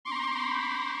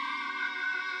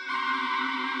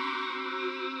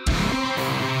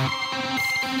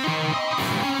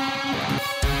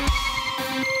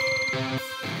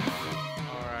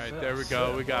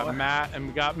go. We got Matt and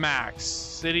we got Max.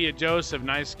 City of Joseph,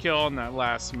 nice kill on that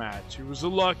last match. It was a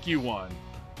lucky one.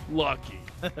 Lucky.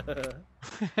 I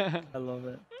love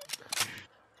it.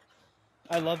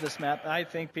 I love this map. I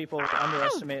think people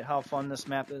underestimate how fun this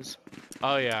map is.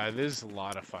 Oh yeah, this is a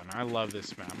lot of fun. I love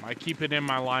this map. I keep it in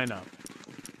my lineup.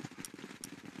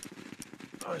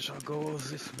 I shall go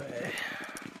this way.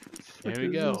 Here we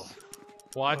go.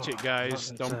 Watch it,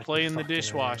 guys. Don't play in the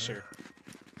dishwasher.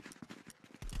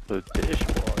 The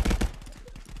dishwasher.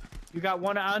 You got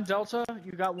one on Delta.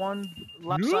 You got one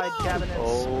left side cabinets.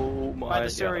 Oh my by the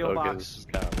cereal God. Okay, box. this is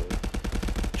kind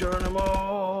of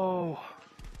Geronimo!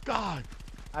 God.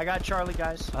 I got Charlie,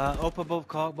 guys. Up above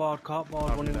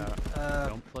corkboard, one in,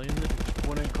 Don't play in the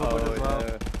one in cupboard as well.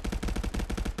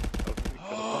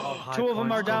 Yeah. Two of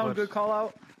them are down. Good call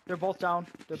out. They're both down.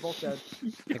 They're both dead.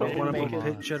 I got one above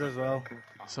picture as well.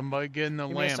 Somebody get in the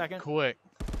Give me a lamp second. quick.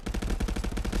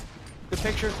 The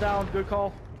picture's down. Good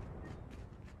call.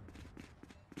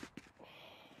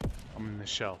 I'm in the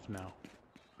shelf now.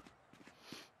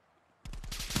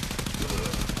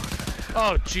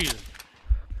 Oh, Jesus.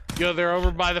 Yo, they're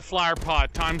over by the flower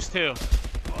pot, ×2.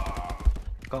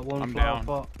 Got one I'm flower down.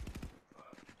 pot.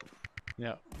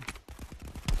 Yep.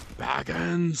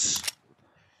 Baggins!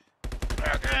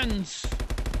 Baggins!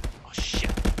 Oh, shit.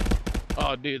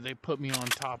 Oh, dude, they put me on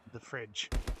top of the fridge.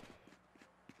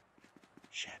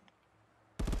 Shit.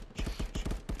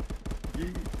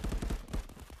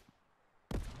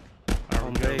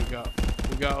 Alright,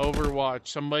 we got Overwatch.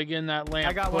 Somebody get in that lamp.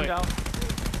 I got quick. one down.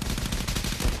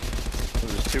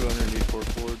 There's 2 underneath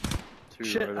forward.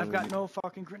 Shit, right I've got no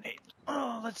fucking grenade.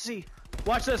 Oh, let's see.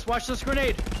 Watch this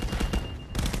grenade.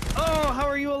 Oh, how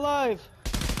are you alive?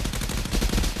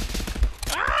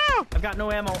 Ah! I've got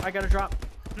no ammo. I gotta drop.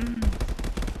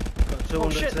 Got 2 on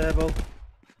the table.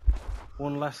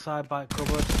 One left side back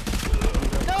cupboard.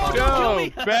 No, No,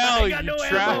 Bell, you no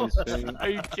trash. Are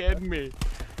you kidding me?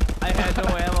 I had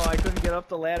no ammo. I couldn't get up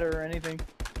the ladder or anything.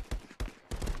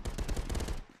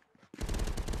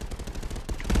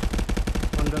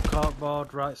 Under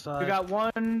corkboard, right side. We got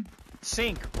one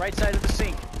sink, right side of the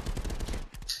sink.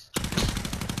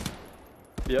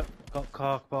 Yep. Got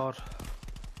corkboard.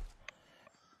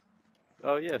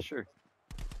 Oh yeah, sure.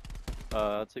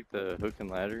 I'll take the hook and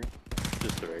ladder.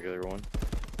 Just the regular one.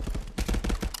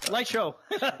 Light show.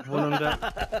 One under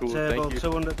Cool, table, thank you.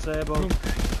 2 under table.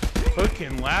 Hook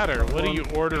and ladder. What are you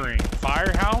ordering?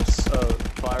 Firehouse?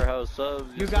 Firehouse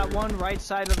subs. You got one right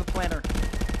side of the planter.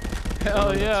 Hell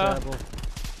One yeah. under table.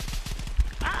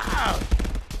 Ah!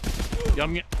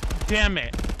 Yum, yum. Damn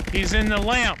it. He's in the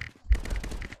lamp.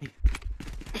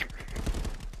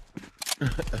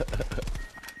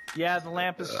 Yeah, the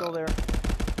lamp is still there.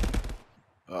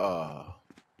 Oh,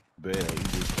 man, you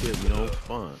just killed me on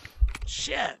fun.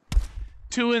 Shit.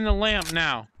 2 in the lamp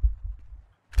now.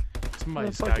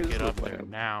 Somebody's fuck gotta is get the up there lamp?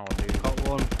 now, dude. Got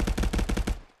one.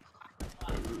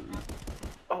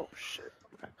 Oh shit.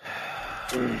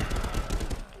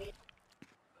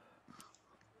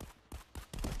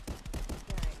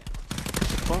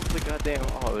 Bump the goddamn.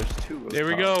 Oh, there's 2. There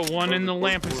we go. One in the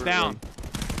lamp is down.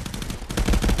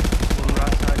 One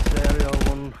right side stereo,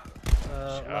 one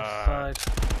left side.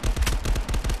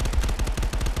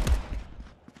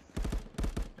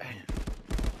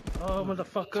 Oh,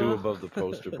 motherfucker. 2 above the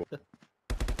poster board.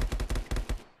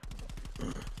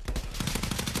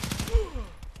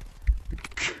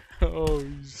 Oh,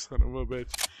 you son of a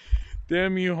bitch.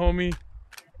 Damn you, homie.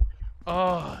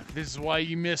 Oh, this is why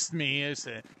you missed me, is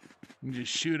it? You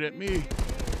just shoot at me.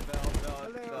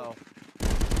 No.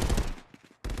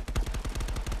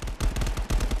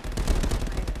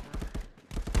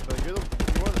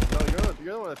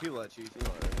 You're the one of the people that cheats. You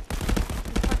know that, right?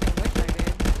 Fucking wish I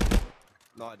did.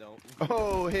 No, I don't.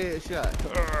 Oh, headshot.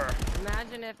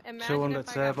 Imagine if on I the got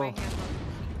my table. hands on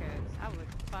some cheat codes.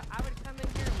 I would come in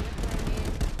here with my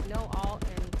name, no alt,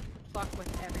 and fuck with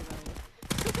everybody.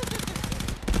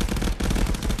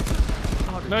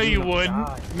 No, you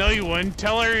wouldn't. No, you wouldn't.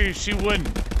 Tell her she wouldn't.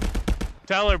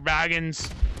 Tell her,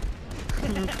 Baggins. I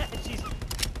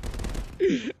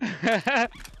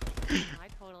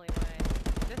totally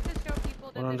would. Just to show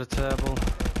people that One under this- table.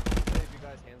 If you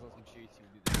guys hands on some cheats, you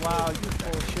would do that. Wow, you're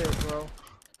full of shit, bro.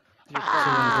 You're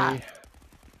Ah.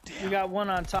 You got one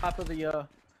on top of the,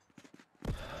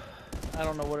 I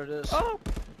don't know what it is. Oh!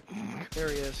 There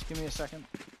he is. Give me a second.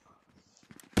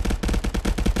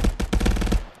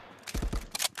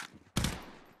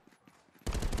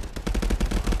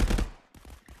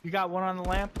 You got one on the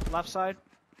lamp, left side.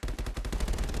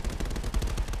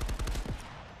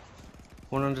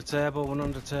 One under table, one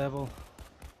under table.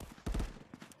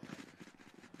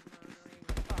 Murdering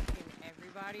fucking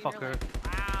everybody you're Fucker. like,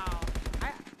 wow.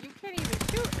 You can't even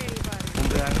shoot anybody. One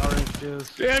behind orange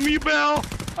juice. Damn you, Bell!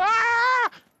 Ah!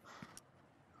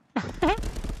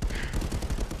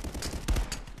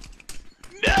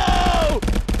 No!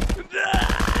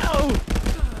 No!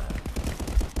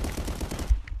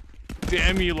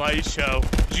 Damn you, light show.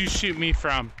 Where'd you shoot me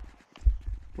from?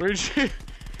 Where'd you?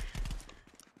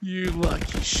 You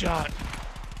lucky shot.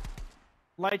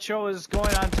 Light show is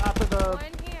going on top of the One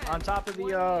hand. on top of the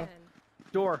One hand.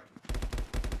 door.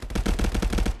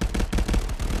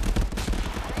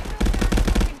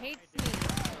 Fucking hates me.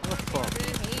 What the fuck? He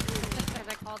hates me because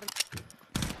I called him.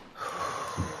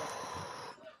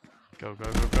 Go, go,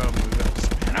 go, go. Move it.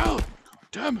 Spin out!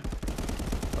 Damn it.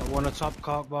 Got one atop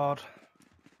corkboard.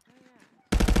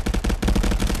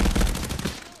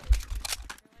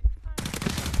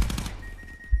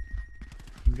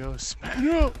 Go spin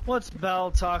out! What's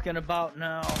Bell talking about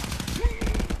now?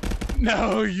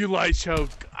 No, you light show.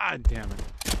 God damn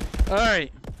it.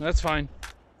 Alright, that's fine.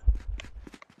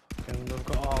 Okay, we've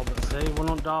got all but see. One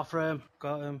on door frame.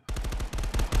 Got him.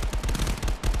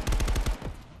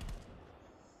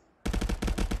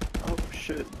 Oh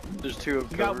shit. There's two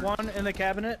of You got one in the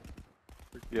cabinet.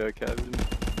 Yeah, cabin.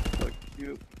 Fuck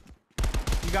you.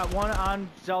 You got one on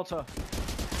Delta.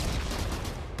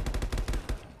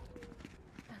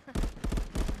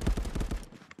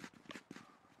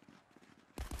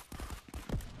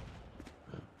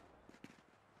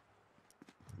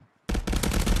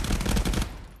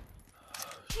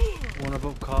 One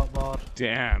above corkboard.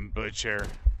 Damn, Butcher.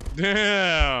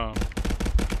 Damn!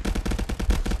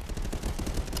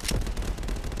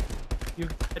 You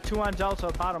got two on Delta,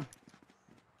 bottom.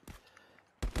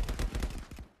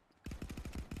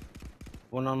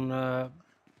 One on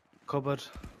cupboard.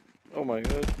 Oh my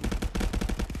god.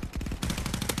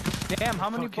 Damn, how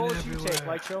many Fucking bullets you take, everywhere.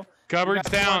 Light show? Cupboard's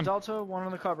You got two on down. Delta, one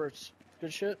on the cupboards.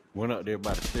 Good shit. One up there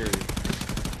by the cereal.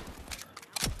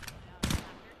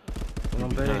 One on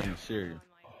Behind B. the cereal.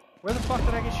 Where the fuck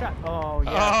did I get shot? Oh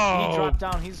yeah, Oh. he dropped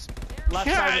down. He's left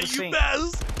side Yeah, of the you sink.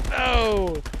 best!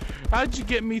 No! How'd you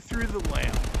get me through the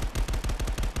lamp?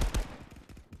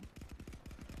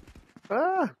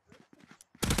 Ah!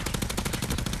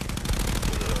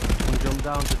 One jump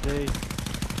down to D.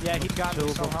 Yeah, he got Two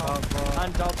me above somehow. corkboard.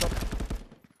 On Delta.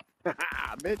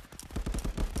 Ah, bitch.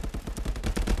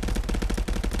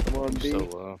 Come on, B. So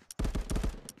low.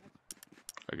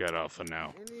 I got alpha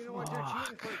now. And you know what? They're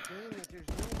cheating for a game that there's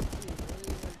no cheating,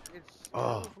 really. Like, it's,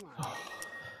 Oh. come on.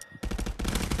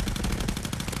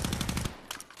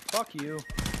 Fuck you.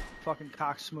 Fucking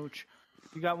cock smooch.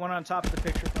 You got one on top of the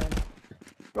picture frame.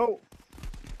 Go.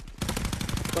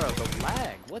 Bro, the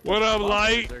lag. What the What up, fuck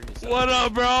Light? is 37? What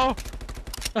up, bro?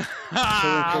 Two in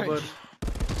cupboard.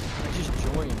 I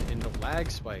just joined and the lag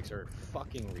spikes are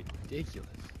fucking ridiculous.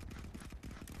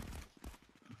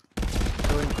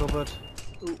 Two in cupboard.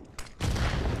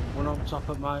 One up top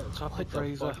of my top What of the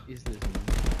freezer. fuck is this?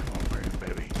 Come on, bring it,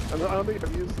 baby. I don't think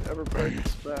I've ever played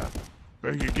this map.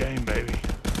 Bring your game, baby.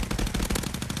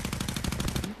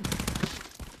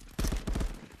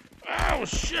 Oh,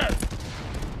 shit!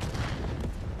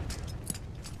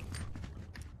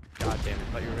 God damn it,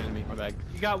 I thought you were gonna make my bag.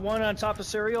 You got one on top of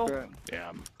cereal.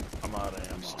 Damn, I'm out of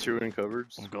ammo. There's two in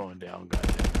cupboards. I'm going down,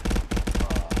 goddamn.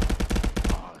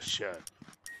 Oh, shit.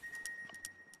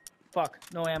 Fuck,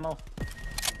 no ammo.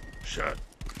 Shit.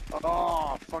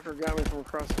 Oh, fucker got me from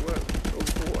across the way. Go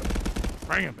for what?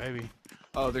 Bring it, baby.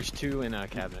 Oh, there's two in a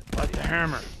cabinet. What the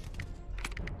hammer?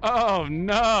 Oh,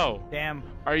 no! Damn.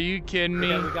 Are you kidding me?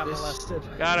 Yeah, we got This- molested.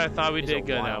 God, I thought we It's a did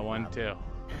good in that wild one, map. too.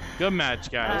 Good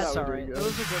match, guys. That's we're alright. doing It good.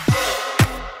 was a good.